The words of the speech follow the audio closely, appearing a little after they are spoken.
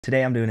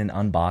Today I'm doing an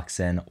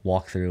unboxing,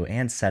 walkthrough,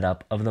 and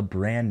setup of the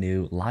brand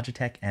new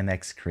Logitech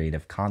MX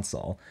Creative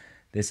Console.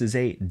 This is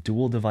a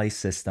dual device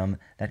system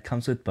that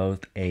comes with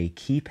both a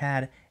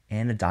keypad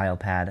and a dial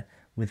pad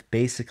with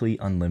basically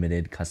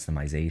unlimited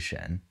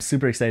customization.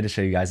 Super excited to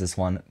show you guys this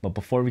one, but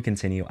before we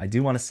continue, I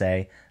do want to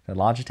say that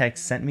Logitech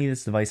sent me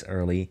this device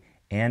early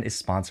and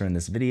is sponsoring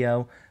this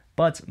video,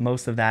 but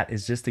most of that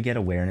is just to get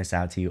awareness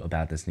out to you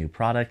about this new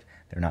product.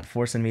 They're not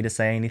forcing me to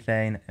say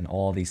anything, and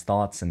all these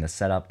thoughts and the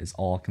setup is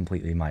all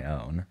completely my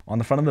own. On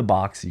the front of the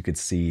box, you could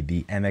see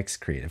the MX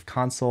Creative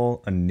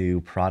Console, a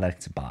new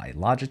product by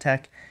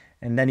Logitech,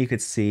 and then you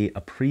could see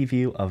a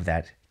preview of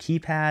that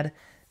keypad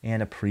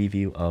and a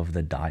preview of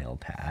the dial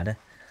pad.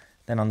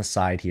 Then on the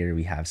side here,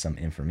 we have some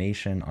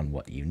information on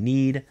what you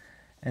need.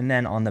 And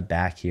then on the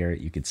back here,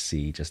 you could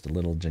see just a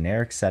little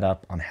generic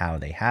setup on how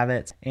they have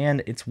it.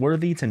 And it's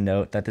worthy to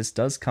note that this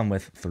does come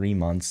with 3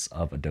 months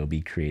of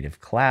Adobe Creative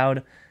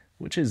Cloud,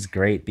 which is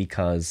great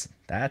because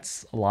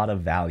that's a lot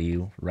of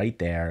value right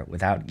there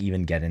without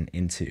even getting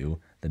into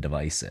the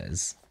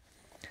devices.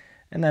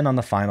 And then on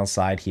the final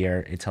side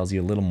here, it tells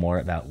you a little more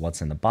about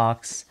what's in the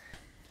box.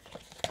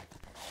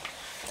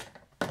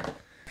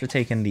 After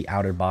taking the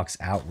outer box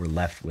out, we're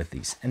left with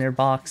this inner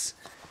box.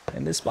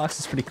 And this box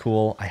is pretty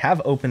cool. I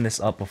have opened this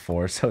up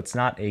before, so it's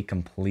not a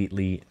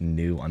completely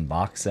new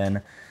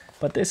unboxing,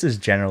 but this is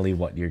generally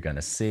what you're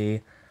gonna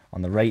see.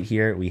 On the right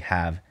here, we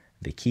have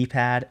the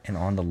keypad, and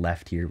on the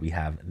left here, we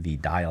have the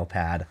dial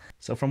pad.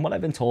 So from what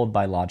I've been told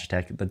by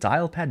Logitech, the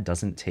dial pad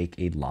doesn't take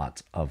a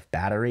lot of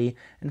battery,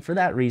 and for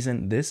that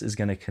reason, this is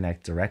gonna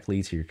connect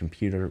directly to your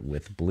computer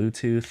with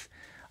Bluetooth.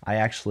 I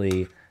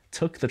actually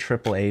took the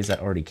AAAs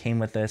that already came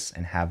with this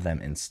and have them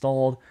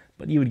installed,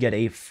 but you would get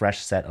a fresh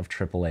set of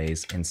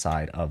AAAs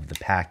inside of the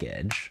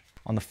package.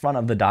 On the front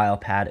of the dial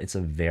pad, it's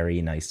a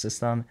very nice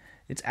system.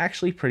 It's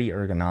actually pretty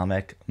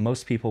ergonomic.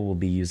 Most people will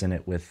be using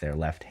it with their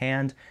left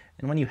hand,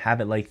 and when you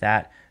have it like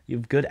that, you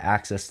have good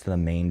access to the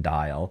main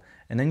dial,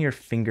 and then your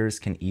fingers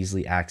can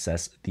easily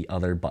access the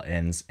other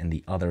buttons and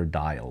the other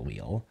dial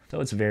wheel. So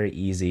it's very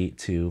easy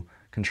to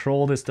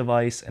control this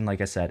device, and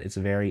like I said, it's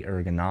very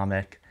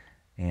ergonomic,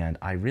 and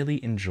I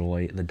really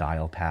enjoy the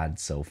dial pad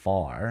so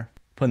far.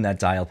 Putting that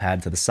dial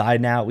pad to the side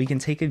now, we can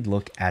take a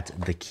look at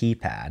the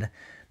keypad.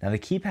 Now the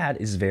keypad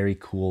is very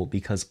cool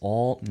because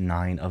all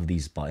 9 of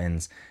these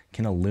buttons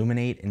can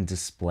illuminate and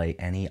display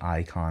any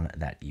icon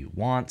that you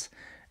want.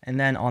 And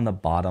then on the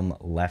bottom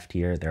left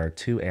here, there are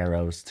 2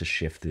 arrows to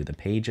shift through the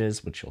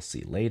pages, which you'll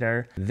see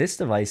later. This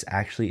device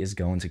actually is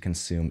going to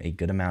consume a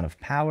good amount of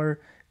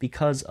power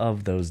because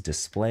of those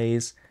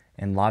displays.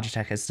 And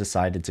Logitech has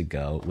decided to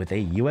go with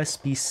a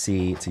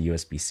USB-C to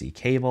USB-C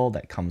cable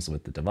that comes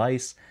with the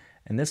device,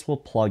 and this will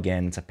plug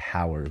in to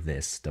power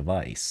this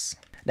device.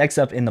 Next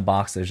up in the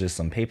box, there's just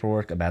some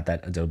paperwork about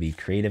that Adobe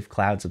Creative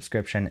Cloud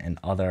subscription and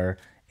other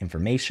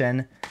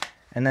information.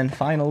 And then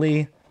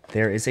finally,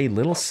 there is a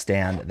little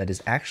stand that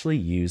is actually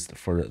used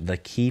for the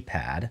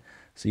keypad.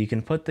 So you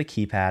can put the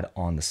keypad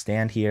on the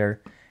stand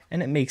here,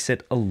 and it makes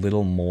it a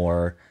little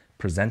more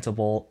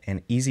presentable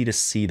and easy to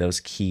see those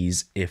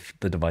keys if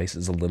the device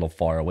is a little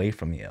far away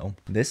from you.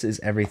 This is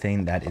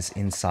everything that is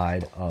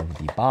inside of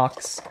the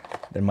box.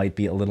 There might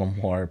be a little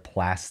more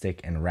plastic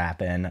and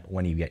wrapping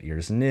when you get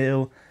yours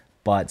new,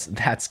 but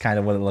that's kind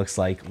of what it looks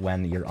like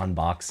when you're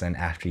unboxing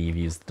after you've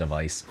used the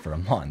device for a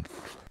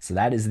month. So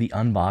that is the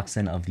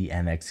unboxing of the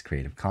MX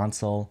Creative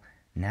Console.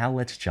 Now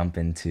let's jump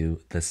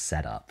into the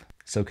setup.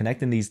 So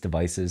connecting these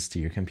devices to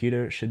your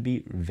computer should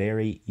be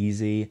very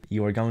easy.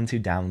 You are going to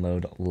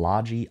download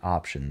Logi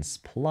Options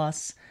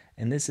Plus,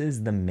 and this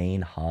is the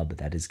main hub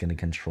that is going to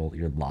control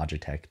your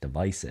Logitech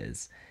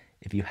devices.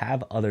 If you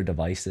have other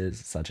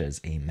devices such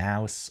as a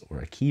mouse or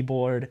a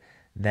keyboard,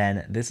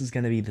 then this is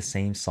going to be the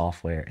same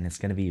software and it's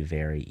going to be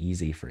very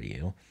easy for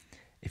you.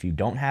 If you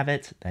don't have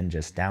it, then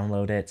just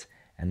download it,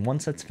 and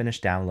once it's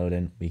finished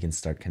downloading, we can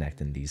start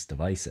connecting these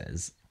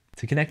devices.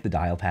 To connect the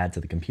dial pad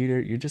to the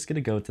computer, you're just going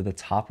to go to the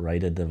top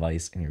right of the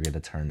device and you're going to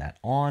turn that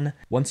on.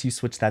 Once you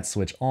switch that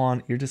switch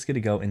on, you're just going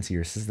to go into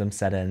your system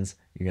settings.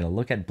 You're going to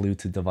look at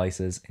Bluetooth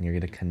devices and you're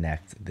going to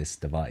connect this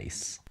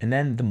device. And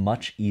then the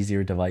much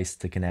easier device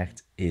to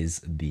connect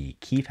is the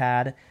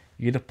keypad.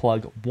 You're going to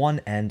plug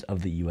one end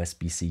of the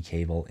USB-C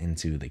cable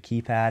into the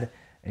keypad,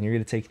 and you're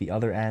going to take the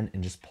other end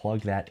and just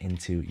plug that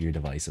into your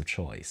device of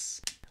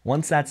choice.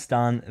 Once that's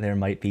done, there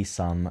might be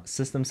some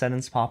system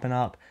settings popping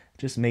up.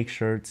 Just make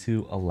sure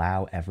to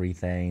allow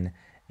everything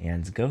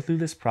and go through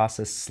this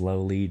process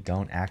slowly.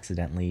 Don't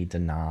accidentally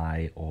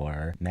deny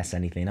or mess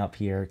anything up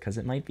here because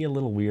it might be a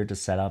little weird to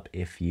set up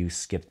if you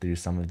skip through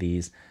some of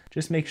these.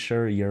 Just make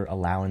sure you're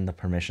allowing the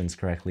permissions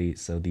correctly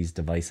so these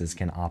devices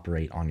can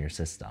operate on your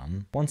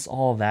system. Once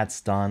all of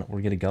that's done,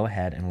 we're going to go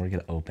ahead and we're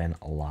going to open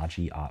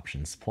Logi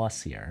Options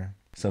Plus here.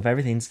 So if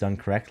everything's done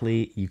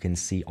correctly, you can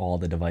see all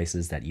the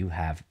devices that you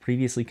have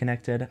previously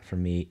connected. For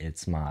me,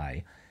 it's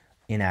my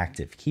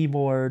inactive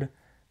keyboard,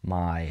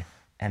 my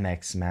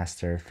MX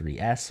Master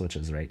 3S, which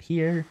is right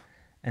here,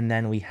 and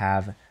then we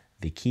have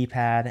the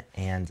keypad,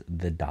 and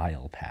the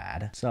dial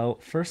pad. So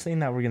first thing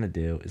that we're going to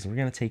do is we're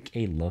going to take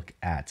a look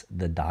at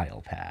the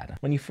dial pad.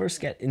 When you first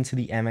get into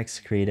the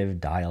MX Creative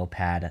dial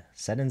pad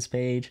settings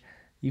page,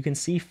 you can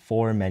see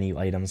 4 menu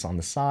items on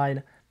the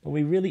side, but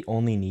we really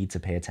only need to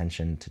pay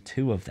attention to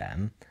 2 of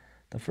them.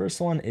 The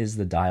first one is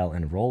the dial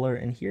and roller,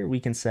 and here we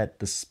can set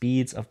the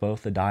speeds of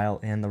both the dial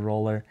and the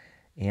roller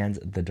and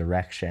the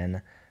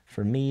direction.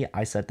 For me,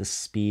 I set the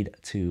speed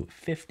to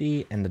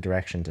 50 and the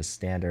direction to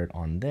standard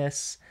on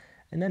this.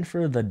 And then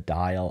for the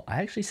dial,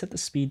 I actually set the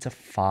speed to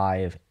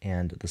 5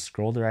 and the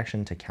scroll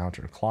direction to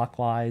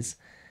counterclockwise.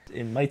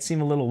 It might seem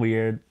a little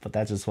weird, but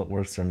that's just what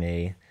works for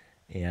me.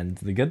 And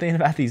the good thing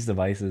about these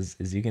devices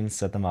is you can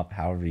set them up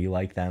however you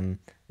like them.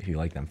 If you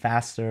like them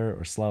faster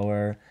or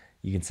slower,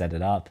 you can set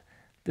it up.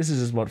 This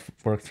is just what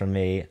worked for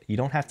me. You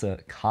don't have to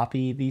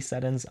copy these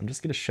settings. I'm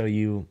just going to show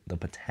you the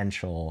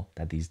potential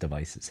that these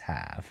devices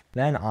have.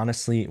 Then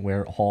honestly,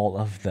 where all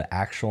of the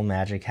actual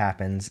magic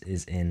happens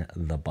is in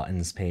the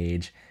buttons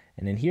page.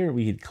 And in here,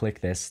 we could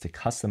click this to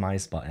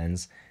customize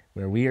buttons,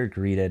 where we are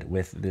greeted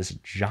with this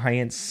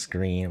giant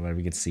screen where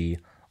we could see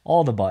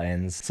all the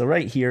buttons. So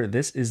right here,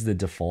 this is the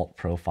default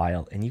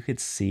profile, and you could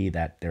see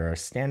that there are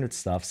standard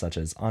stuff such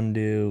as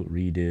undo,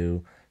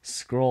 redo,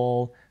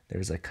 scroll.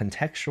 There's a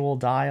contextual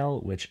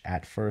dial, which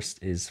at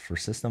first is for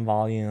system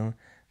volume.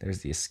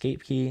 There's the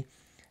escape key.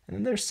 And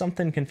then there's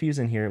something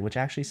confusing here, which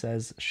actually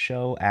says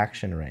show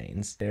action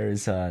reigns.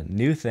 There's a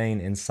new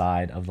thing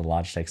inside of the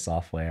Logitech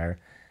software.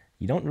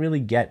 You don't really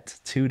get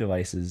 2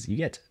 devices. You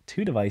get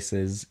 2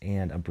 devices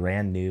and a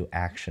brand new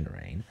action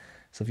reign.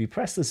 So if you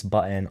press this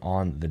button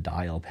on the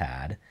dial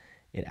pad,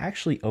 it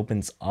actually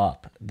opens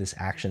up this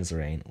actions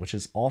reign, which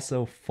is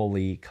also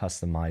fully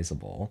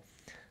customizable.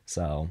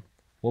 So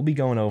we'll be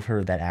going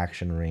over that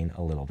action reign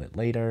a little bit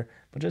later,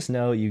 but just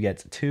know you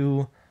get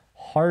 2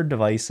 hard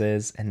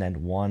devices and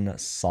then 1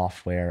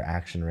 software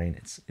action reign.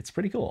 It's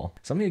pretty cool.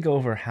 So I'm going to go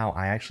over how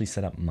I actually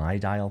set up my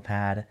dial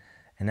pad,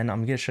 and then I'm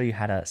going to show you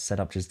how to set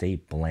up just a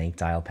blank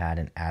dial pad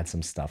and add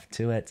some stuff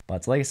to it.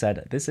 But like I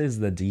said, this is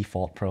the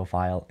default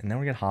profile, and then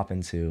we're going to hop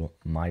into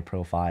my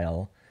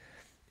profile.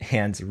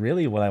 And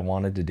really what I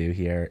wanted to do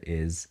here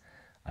is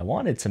I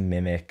wanted to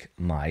mimic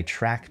my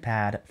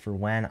trackpad for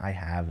when I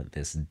have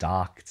this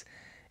docked.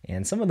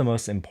 And some of the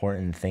most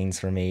important things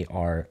for me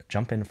are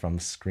jumping from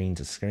screen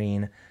to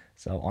screen.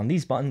 So on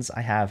these buttons,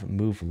 I have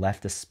move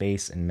left a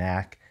space in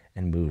Mac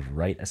and move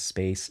right a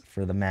space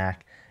for the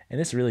Mac. And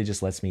this really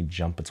just lets me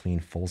jump between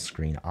full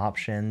screen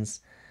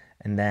options.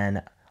 And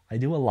then I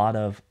do a lot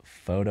of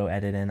photo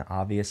editing,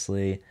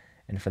 obviously.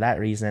 And for that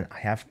reason, I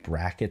have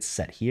brackets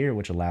set here,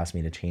 which allows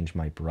me to change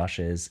my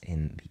brushes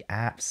in the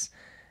apps.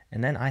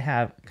 And then I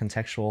have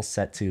contextual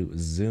set to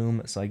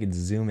zoom, so I could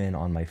zoom in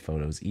on my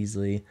photos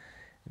easily.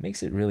 It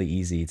makes it really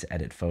easy to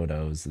edit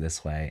photos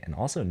this way and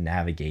also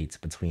navigate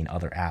between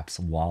other apps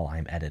while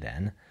I'm editing.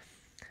 And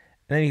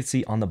then you can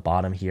see on the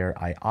bottom here,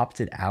 I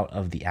opted out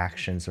of the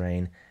actions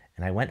reign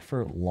and I went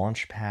for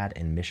Launchpad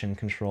and Mission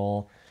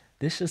Control.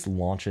 This just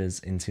launches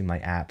into my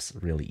apps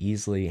really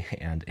easily,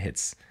 and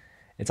it's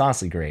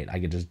honestly great. I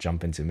could just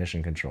jump into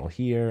Mission Control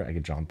here. I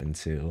could jump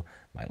into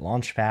my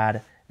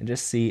Launchpad and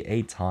just see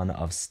a ton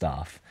of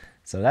stuff.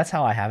 So that's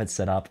how I have it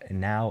set up.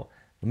 And now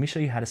let me show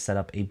you how to set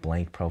up a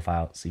blank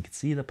profile so you can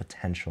see the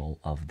potential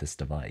of this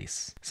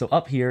device. So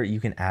up here, you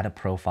can add a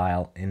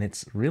profile, and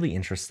it's really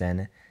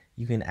interesting.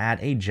 You can add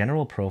a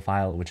general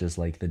profile, which is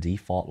like the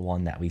default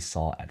one that we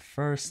saw at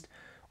first,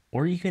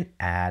 or you can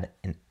add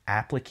an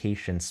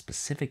application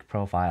specific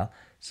profile.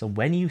 So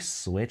when you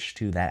switch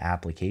to that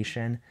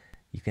application,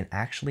 you can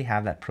actually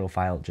have that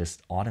profile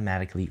just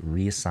automatically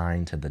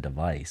reassigned to the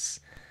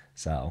device.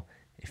 So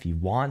if you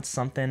want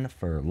something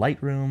for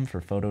Lightroom, for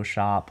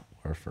Photoshop,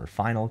 or for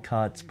Final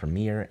Cut,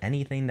 Premiere,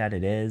 anything that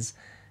it is,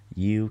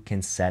 you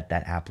can set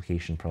that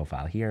application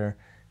profile here.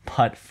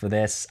 But for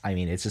this, I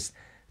mean, it's just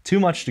too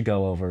much to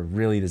go over.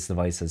 Really, this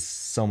device has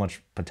so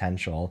much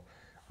potential.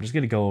 I'm just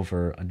going to go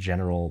over a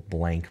general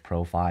blank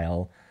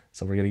profile.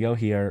 So we're going to go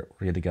here.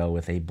 We're going to go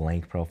with a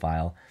blank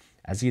profile.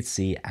 As you can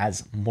see,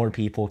 as more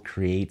people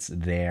create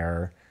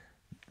their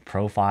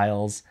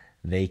profiles,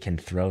 they can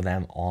throw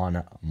them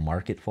on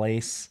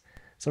Marketplace.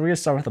 So we're going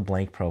to start with a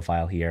blank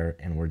profile here,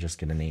 and we're just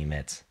going to name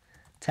it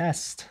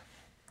test.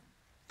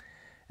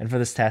 And for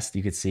this test,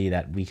 you could see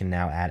that we can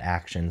now add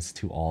actions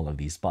to all of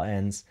these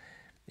buttons.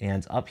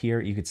 And up here,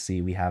 you could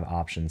see we have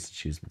options to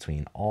choose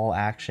between all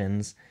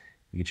actions.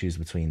 We could choose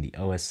between the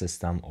OS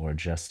system or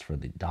just for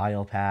the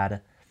dial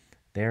pad.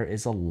 There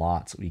is a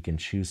lot we can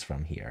choose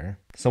from here.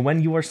 So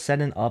when you are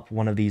setting up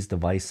one of these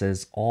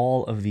devices,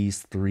 all of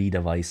these 3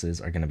 devices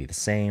are going to be the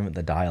same: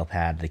 the dial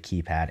pad, the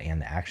keypad, and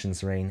the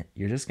actions reign.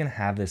 You're just going to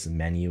have this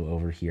menu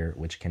over here,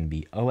 which can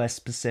be OS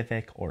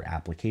specific or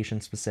application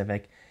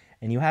specific.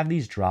 And you have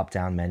these drop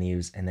down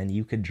menus, and then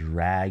you could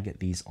drag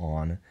these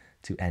on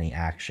to any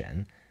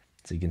action.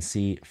 So you can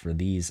see for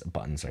these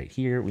buttons right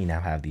here, we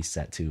now have these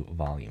set to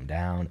volume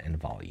down and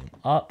volume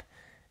up.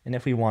 And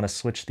if we want to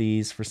switch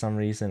these for some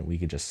reason, we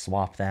could just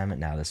swap them.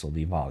 And now this will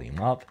be volume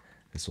up,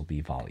 this will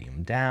be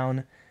volume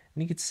down.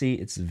 And you can see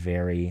it's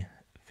very,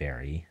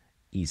 very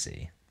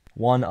easy.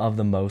 One of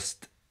the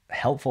most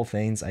helpful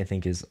things I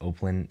think is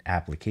open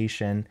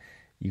application.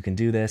 You can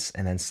do this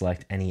and then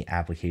select any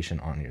application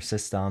on your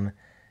system.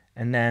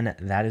 And then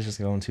that is just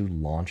going to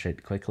launch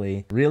it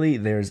quickly. Really,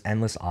 there's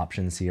endless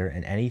options here,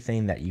 and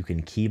anything that you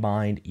can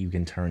keybind, you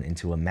can turn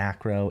into a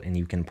macro and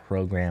you can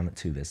program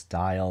to this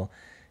dial.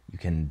 You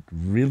can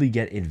really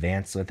get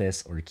advanced with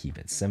this or keep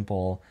it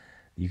simple.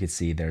 You can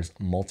see there's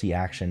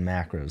multi-action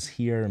macros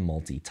here,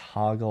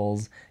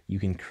 multi-toggles. You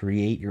can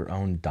create your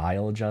own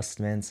dial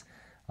adjustments.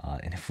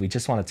 And if we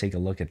just want to take a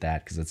look at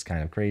that, because it's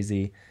kind of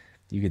crazy,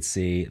 you could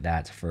see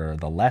that for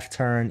the left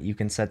turn, you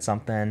can set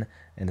something,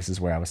 and this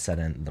is where I was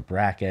setting the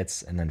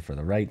brackets. And then for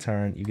the right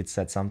turn, you could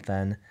set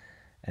something.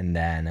 And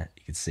then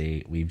you can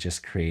see we've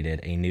just created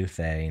a new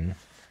thing.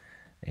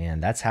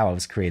 And that's how I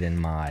was creating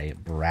my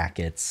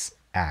brackets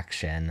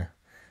action.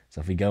 So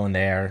if we go in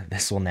there,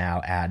 this will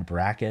now add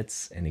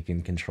brackets and it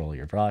can control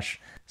your brush.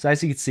 So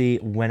as you can see,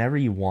 whenever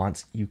you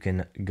want, you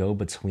can go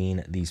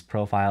between these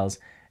profiles.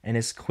 And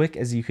as quick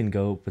as you can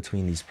go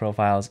between these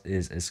profiles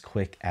is as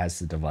quick as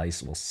the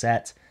device will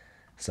set.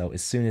 So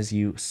as soon as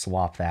you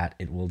swap that,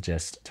 it will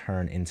just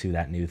turn into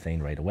that new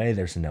thing right away.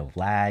 There's no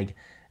lag.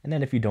 And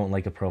then if you don't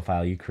like a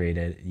profile you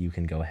created, you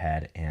can go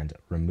ahead and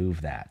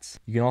remove that.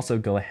 You can also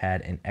go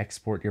ahead and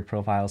export your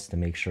profiles to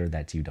make sure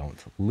that you don't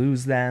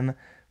lose them.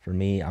 For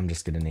me, I'm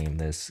just going to name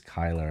this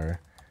Kyler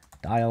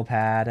Dial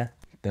Pad.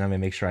 Then I'm going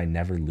to make sure I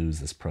never lose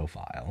this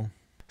profile.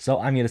 So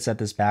I'm going to set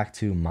this back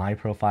to my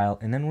profile,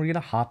 and then we're going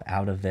to hop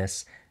out of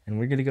this and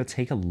we're going to go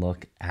take a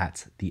look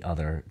at the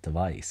other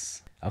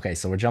device. Okay,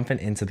 so we're jumping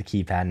into the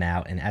keypad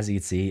now, and as you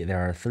can see,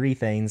 there are 3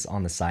 things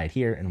on the side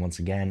here, and once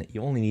again,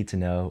 you only need to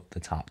know the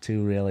top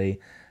 2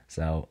 really.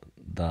 So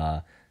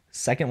the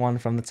second one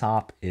from the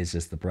top is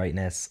just the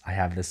brightness. I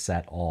have this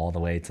set all the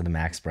way to the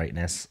max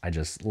brightness. I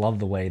just love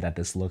the way that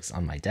this looks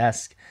on my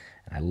desk,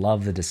 and I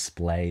love the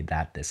display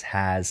that this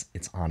has.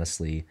 It's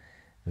honestly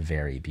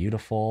very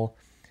beautiful.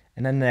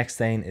 And then the next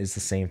thing is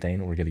the same thing.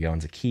 We're going to go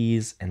into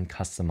keys and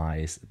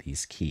customize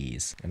these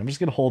keys. And I'm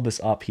just going to hold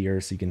this up here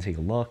so you can take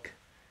a look.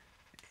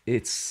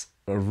 It's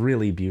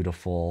really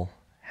beautiful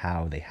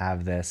how they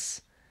have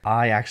this.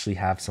 I actually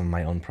have some of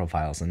my own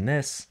profiles in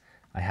this.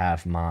 I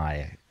have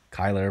my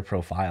Kyler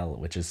profile,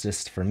 which is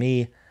just for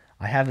me.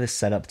 I have this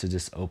set up to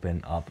just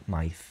open up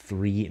my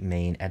 3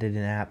 main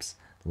editing apps: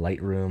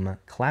 Lightroom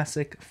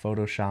Classic,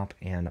 Photoshop,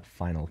 and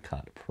Final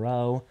Cut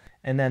Pro.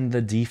 And then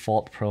the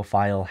default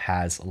profile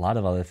has a lot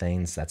of other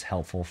things that's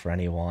helpful for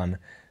anyone.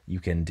 You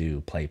can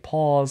do play,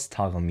 pause,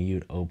 toggle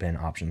mute, open,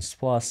 options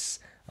plus,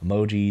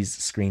 emojis,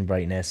 screen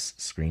brightness,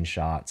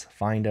 screenshots,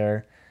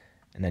 finder.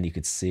 And then you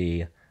could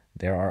see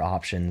there are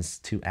options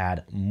to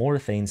add more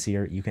things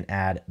here. You can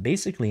add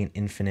basically an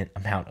infinite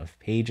amount of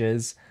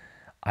pages.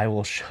 I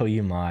will show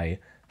you my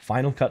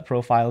Final Cut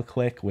profile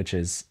quick, which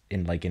is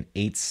in like an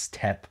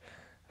 8-step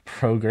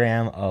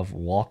program of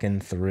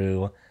walking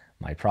through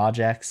my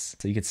projects.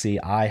 So you can see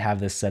I have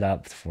this set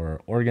up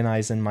for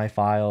organizing my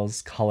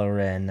files,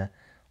 coloring,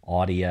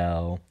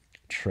 audio,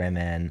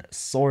 trimming,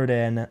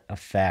 sorting,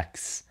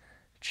 effects,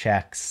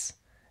 checks,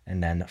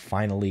 and then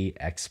finally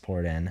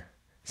exporting.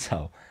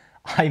 So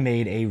I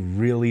made a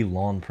really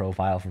long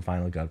profile for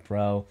Final Cut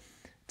Pro.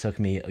 It took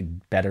me a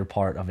better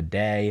part of a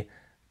day,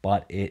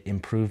 but it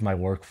improved my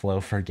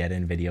workflow for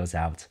getting videos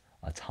out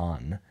a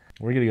ton.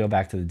 We're going to go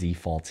back to the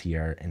default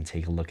here and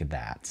take a look at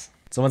that.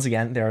 So once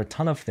again, there are a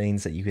ton of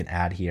things that you can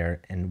add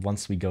here. And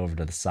once we go over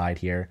to the side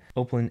here,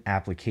 open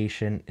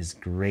application is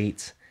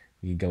great.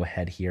 You go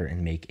ahead here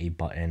and make a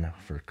button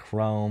for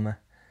Chrome.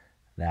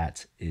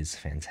 That is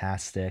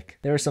fantastic.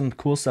 There are some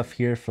cool stuff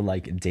here for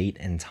like date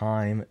and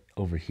time.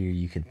 Over here,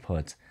 you could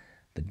put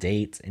the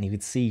date, and you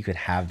could see you could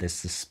have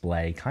this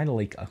display kind of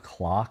like a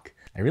clock.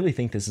 I really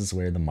think this is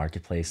where the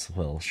marketplace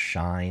will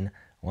shine.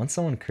 Once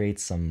someone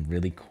creates some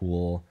really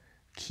cool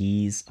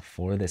keys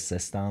for this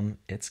system,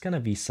 it's going to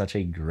be such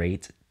a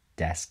great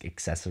desk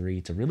accessory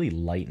to really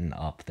lighten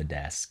up the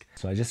desk.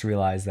 So I just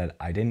realized that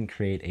I didn't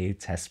create a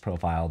test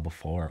profile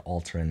before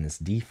altering this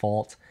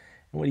default.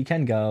 And what you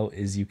can go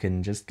is you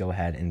can just go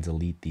ahead and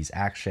delete these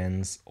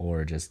actions,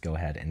 or just go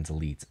ahead and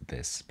delete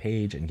this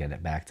page and get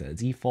it back to the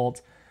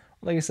default.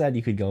 Like I said,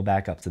 you could go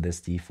back up to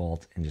this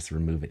default and just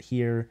remove it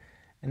here.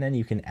 And then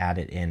you can add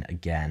it in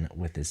again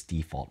with this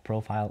default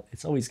profile.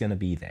 It's always going to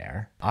be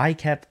there. I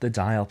kept the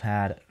dial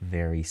pad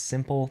very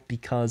simple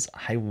because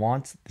I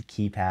want the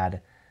keypad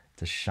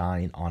to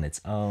shine on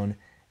its own,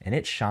 and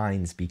it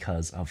shines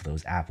because of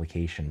those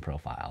application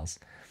profiles.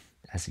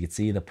 As you can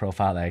see, the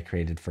profile that I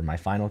created for my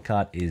Final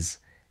Cut is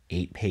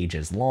 8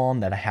 pages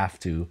long that I have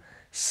to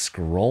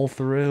scroll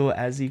through.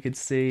 As you can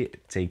see,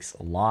 it takes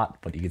a lot,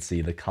 but you can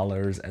see the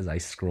colors as I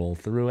scroll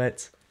through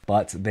it.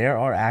 But there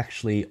are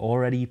actually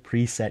already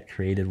preset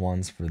created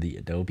ones for the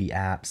Adobe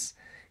apps.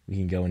 We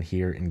can go in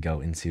here and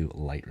go into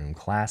Lightroom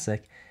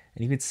Classic,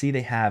 and you can see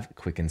they have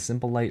Quick and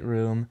Simple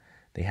Lightroom,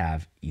 they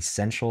have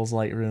Essentials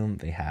Lightroom,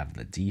 they have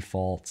the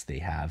defaults, they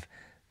have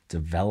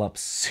Develop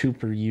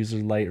Super User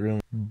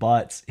Lightroom.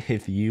 But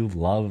if you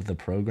love the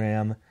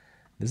program,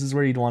 This is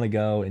where you'd want to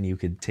go, and you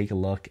could take a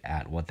look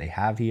at what they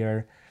have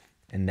here,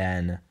 and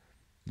then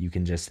you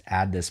can just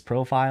add this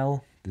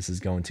profile. This is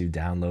going to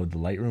download the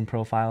Lightroom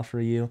profile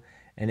for you,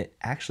 and it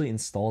actually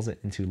installs it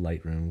into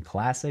Lightroom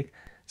Classic.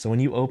 So when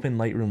you open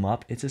Lightroom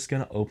up, it's just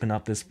going to open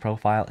up this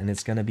profile and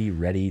it's going to be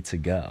ready to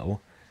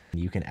go.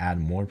 You can add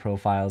more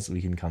profiles.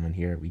 We can come in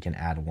here. We can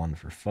add one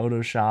for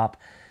Photoshop.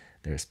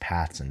 There's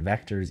paths and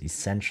vectors,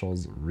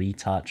 essentials,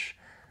 retouch.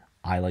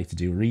 I like to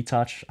do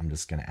retouch. I'm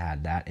just going to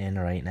add that in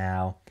right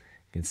now.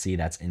 You can see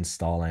that's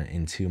installing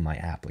into my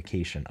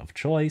application of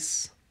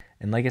choice.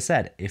 And like I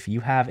said, if you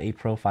have a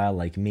profile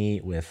like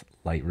me with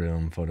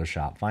Lightroom,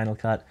 Photoshop, Final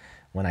Cut,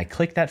 when I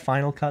click that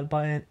Final Cut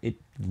button, it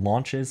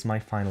launches my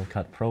Final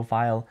Cut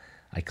profile.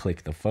 I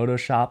click the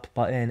Photoshop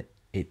button,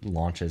 it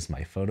launches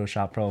my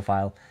Photoshop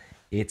profile.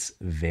 It's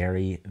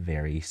very,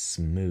 very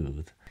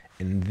smooth.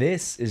 And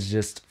this is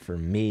just for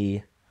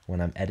me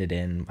when I'm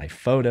editing my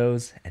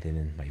photos,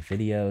 editing my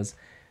videos.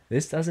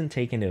 This doesn't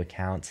take into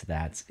account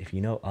that if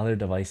you know other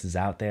devices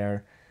out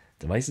there,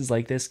 devices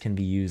like this can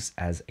be used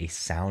as a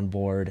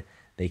soundboard.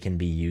 They can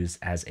be used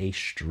as a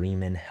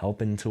streaming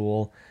helping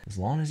tool. As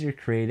long as you're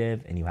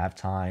creative and you have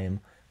time,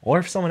 or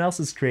if someone else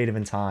is creative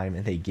in time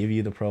and they give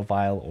you the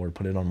profile or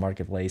put it on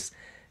Marketplace,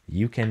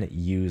 you can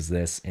use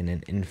this in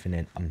an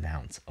infinite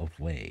amount of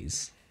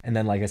ways. And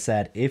then, like I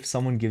said, if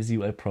someone gives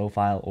you a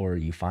profile or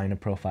you find a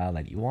profile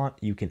that you want,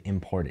 you can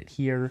import it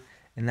here,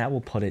 and that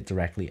will put it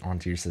directly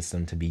onto your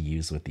system to be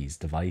used with these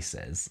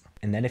devices.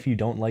 And then if you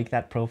don't like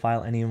that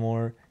profile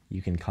anymore,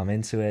 you can come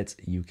into it,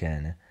 you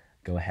can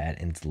go ahead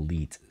and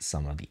delete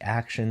some of the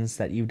actions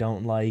that you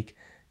don't like.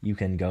 You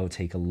can go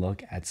take a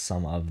look at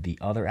some of the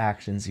other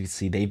actions. You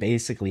see they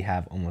basically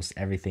have almost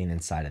everything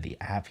inside of the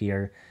app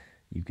here.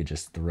 You could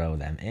just throw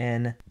them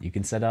in. You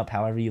can set up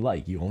however you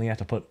like. You only have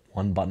to put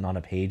one button on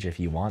a page if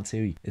you want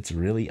to. It's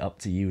really up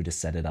to you to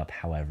set it up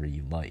however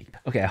you like.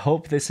 Okay, I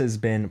hope this has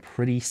been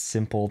pretty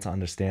simple to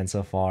understand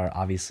so far.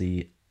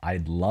 Obviously,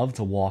 I'd love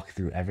to walk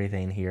through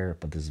everything here,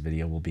 but this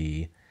video will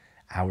be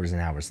hours and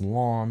hours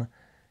long.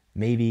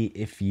 Maybe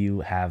if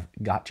you have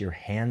got your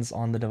hands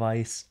on the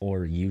device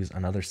or use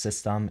another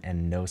system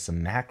and know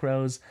some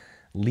macros,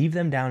 leave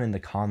them down in the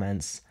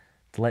comments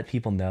to let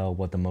people know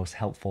what the most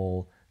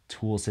helpful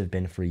tools have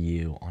been for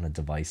you on a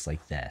device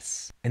like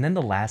this. And then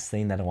the last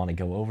thing that I want to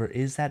go over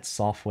is that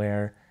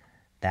software,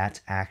 that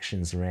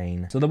actions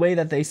ring. So the way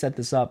that they set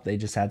this up, they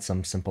just had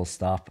some simple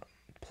stuff: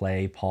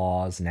 play,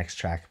 pause, next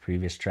track,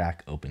 previous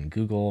track, open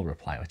Google,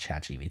 reply with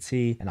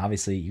ChatGPT. And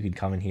obviously you could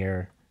come in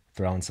here,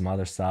 throw in some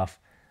other stuff.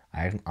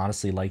 I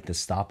honestly like the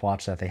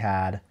stopwatch that they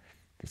had.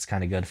 It's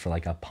kind of good for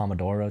like a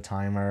Pomodoro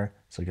timer,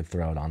 so you could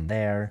throw it on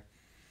there.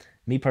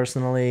 Me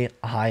personally,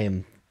 I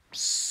am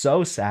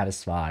so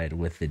satisfied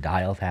with the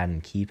dial pad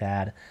and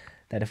keypad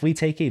that if we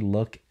take a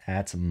look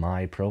at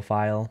my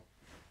profile,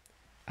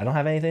 I don't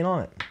have anything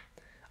on it.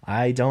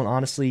 I don't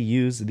honestly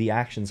use the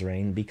actions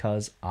ring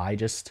because I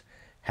just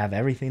have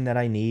everything that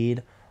I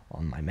need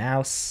on my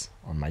mouse,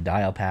 on my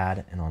dial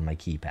pad, and on my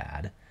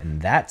keypad.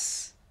 And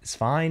it's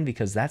fine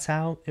because that's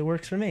how it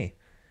works for me.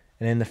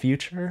 And in the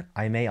future,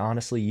 I may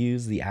honestly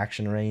use the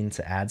action ring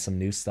to add some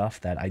new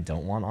stuff that I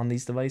don't want on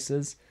these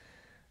devices.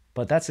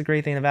 But that's the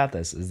great thing about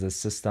this, is the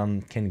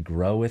system can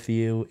grow with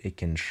you, it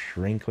can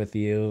shrink with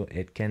you,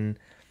 it can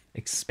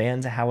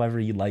expand to however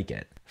you like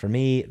it. For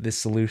me, this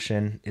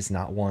solution is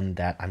not one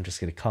that I'm just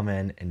going to come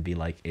in and be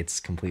like, it's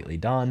completely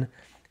done.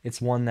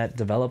 It's one that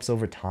develops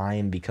over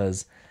time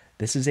because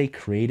this is a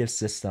creative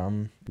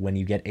system. When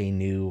you get a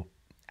new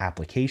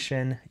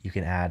application, you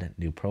can add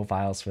new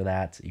profiles for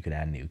that. You could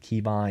add new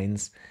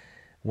keybinds.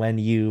 When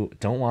you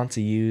don't want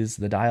to use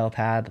the dial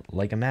pad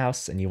like a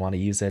mouse and you want to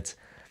use it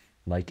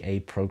like a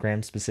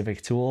program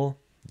specific tool,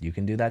 you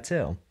can do that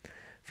too.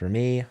 For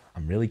me,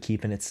 I'm really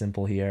keeping it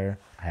simple here.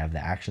 I have the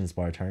actions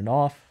bar turned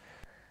off.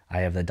 I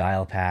have the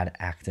dial pad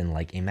acting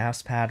like a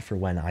mouse pad for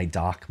when I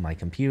dock my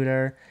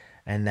computer.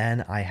 And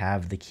then I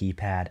have the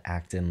keypad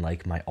acting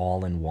like my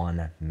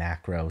all-in-one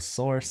macro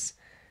source.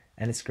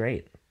 And it's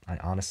great. I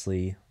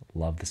honestly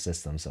love the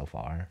system so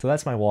far. So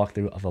that's my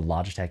walkthrough of the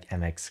Logitech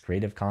MX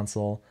Creative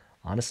Console.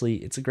 Honestly,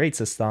 it's a great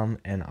system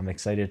and I'm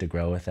excited to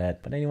grow with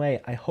it. But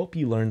anyway, I hope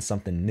you learned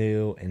something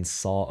new and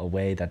saw a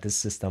way that this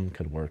system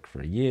could work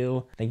for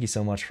you. Thank you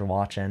so much for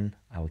watching.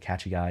 I will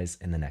catch you guys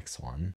in the next one.